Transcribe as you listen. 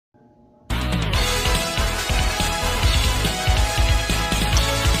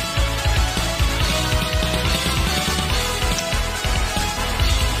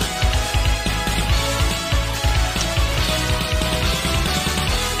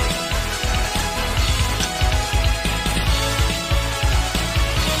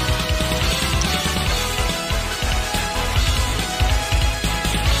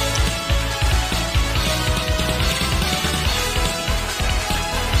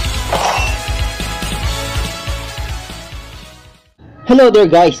Hello there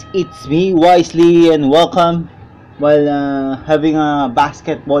guys, it's me Wisely and welcome while having a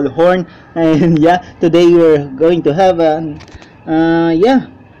basketball horn. And yeah, today we're going to have an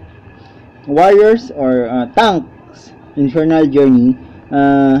warriors or tanks infernal journey.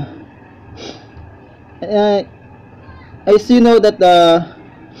 uh, uh, as you know that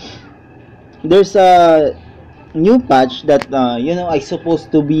there's a new patch that I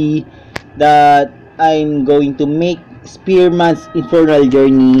supposed to be that I'm going to make Spearman's Infernal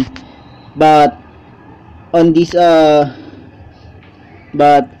Journey, but on this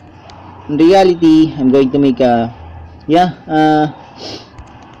but in reality I'm going to make a yeah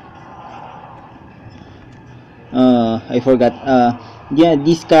I forgot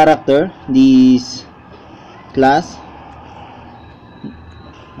this character, this class,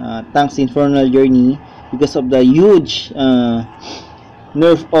 Tank's Infernal Journey, because of the huge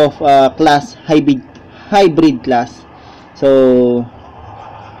nerf of class hybrid class. So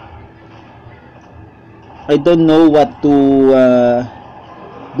I don't know what to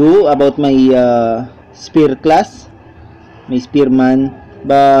do about my spear class, my spearman,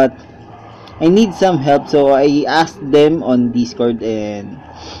 but I need some help. So I asked them on Discord, and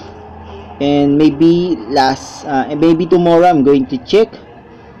maybe maybe tomorrow I'm going to check.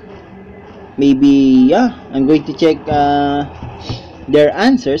 Maybe I'm going to check their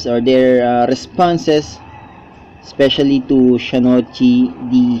answers or their responses, especially to Shanochi,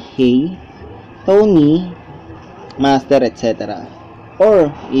 Dihei, Tony, Master, etc.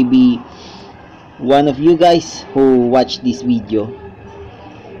 Or maybe one of you guys who watch this video.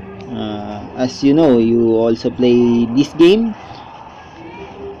 As you know, you also play this game.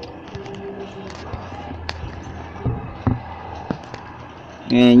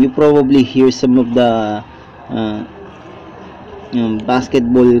 And you probably hear some of the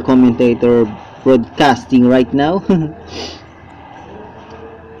basketball commentator broadcasting right now.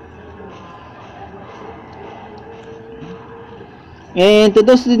 And to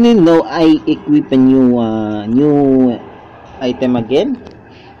those who didn't know, I equip a new item again.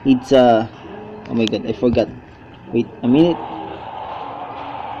 It's oh my god, I forgot. Wait a minute.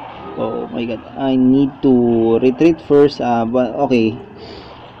 Oh my god, I need to retreat first. But okay,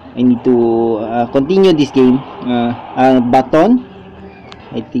 I need to continue this game. Baton,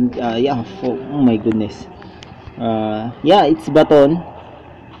 I think. Oh my goodness. It's baton.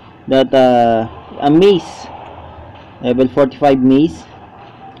 That a mace, level 45 mace.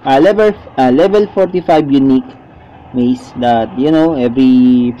 Level 45 unique mace that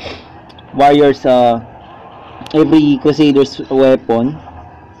every warrior's every crusader's weapon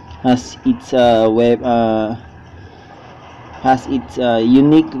has its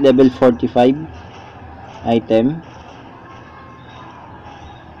unique level 45 item.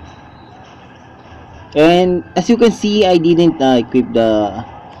 And as you can see, I didn't equip the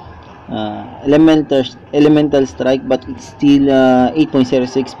elemental strike, but it's still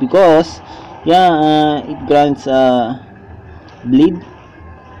 8.06 because it grants bleed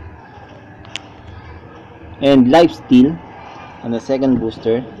and life steal on the second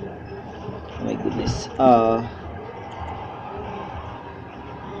booster. Oh my goodness. Oh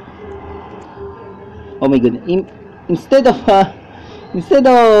my goodness. Instead of oh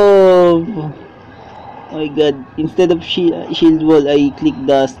my god, instead of shield wall, I clicked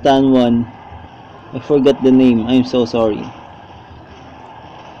the stun one. I forgot the name. I'm so sorry.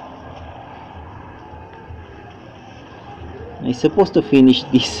 I'm supposed to finish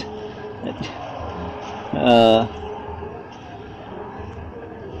this.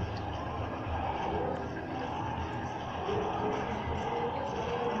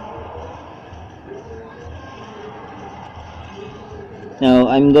 Now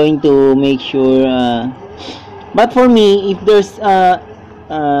I'm going to make sure. But for me, if there's I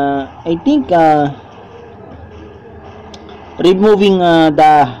think removing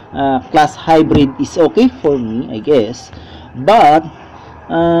the class hybrid is okay for me, I guess. But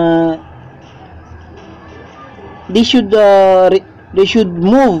they should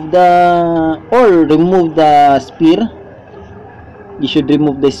move remove the spear. You should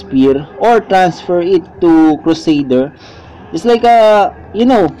remove the spear or transfer it to Crusader, just like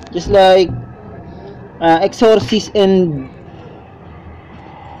just like Exorcist and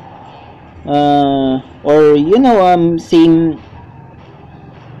or same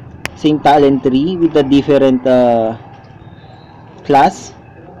talent tree with a different class,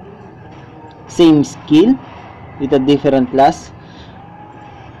 same skill with a different class,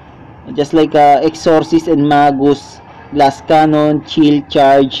 just like Exorcist and Magus, Glass Cannon, Chill,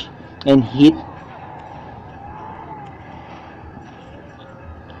 Charge, and Hit.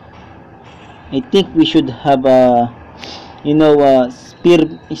 I think we should have a you know,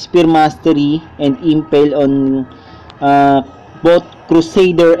 spear mastery and impale on both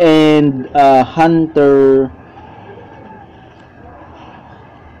Crusader and Hunter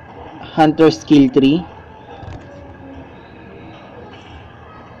skill tree.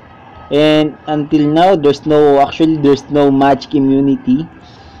 And until now, there's no magic immunity.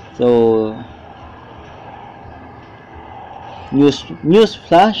 So news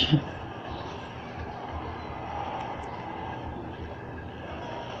flash.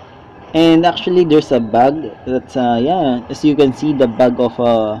 And actually there's a bug that's yeah, as you can see, the bug of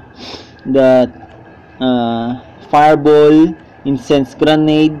the fireball, incense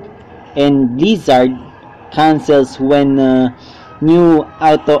grenade, and blizzard cancels when new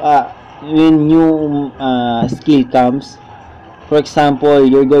auto when new skill comes. For example,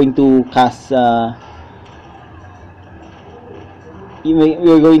 you're going to cast you're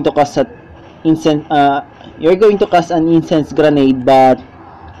going to cast you're going to cast an incense grenade, but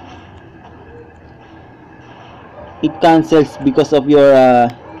it cancels because of your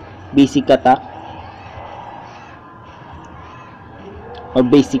basic attack or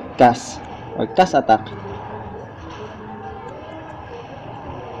basic cast or cast attack.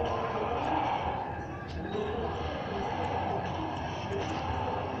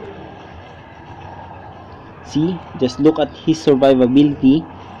 See, just look at his survivability.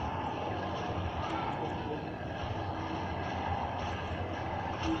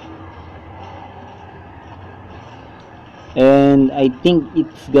 And I think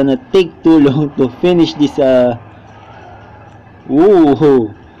it's gonna take too long to finish this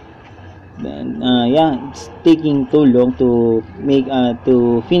ooh, then yeah, it's taking too long to make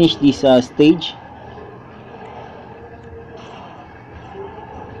to finish this stage.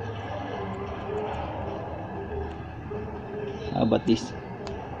 How about this?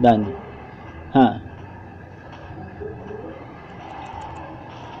 Done. Huh.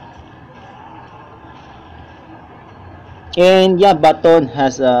 And yeah, Baton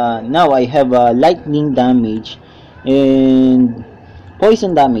has now I have lightning damage and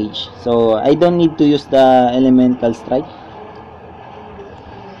poison damage, so I don't need to use the elemental strike.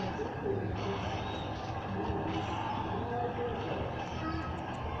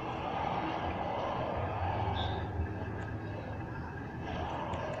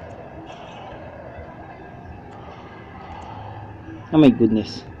 Oh my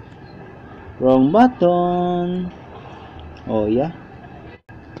goodness, wrong button. Oh yeah.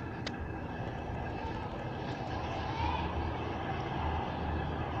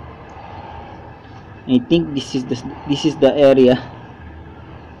 I think this is the area.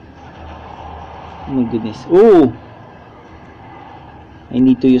 Oh my goodness. Oh, I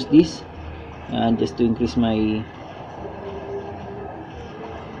need to use this just to increase my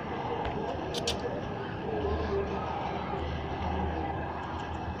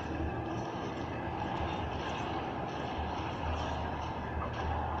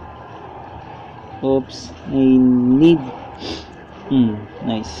oops, I need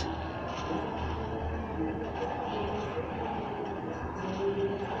nice.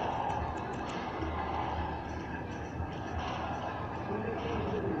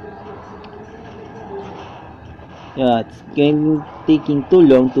 Yeah, it's taking too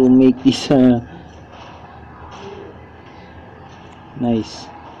long to make this nice.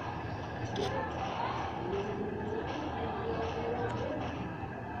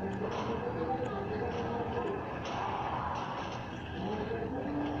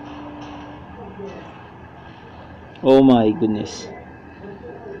 Oh my goodness,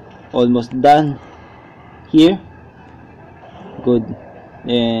 almost done here. Good.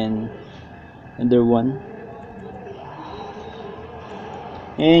 And another one.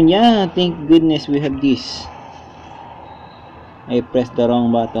 And yeah, thank goodness we have this. I pressed the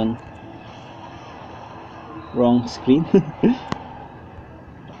wrong button, wrong screen.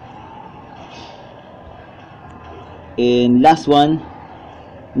 And last one,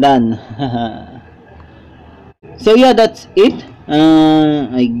 done. So yeah, that's it.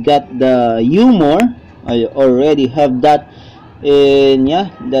 I got the humor. I already have that. And yeah,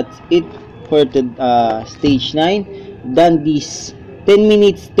 that's it for the stage 9. Done this 10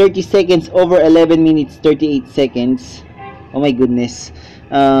 minutes 30 seconds over 11 minutes 38 seconds. Oh my goodness.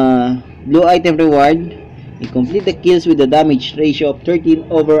 Blue item reward. You complete the kills with a damage ratio of 13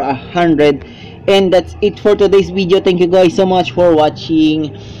 over 100. And that's it for today's video. Thank you guys so much for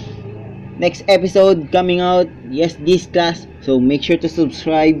watching. Next episode coming out, yes, this class. So make sure to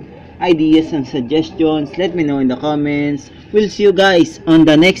subscribe. Ideas and suggestions, let me know in the comments. We'll see you guys on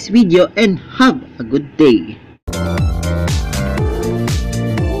the next video and have a good day.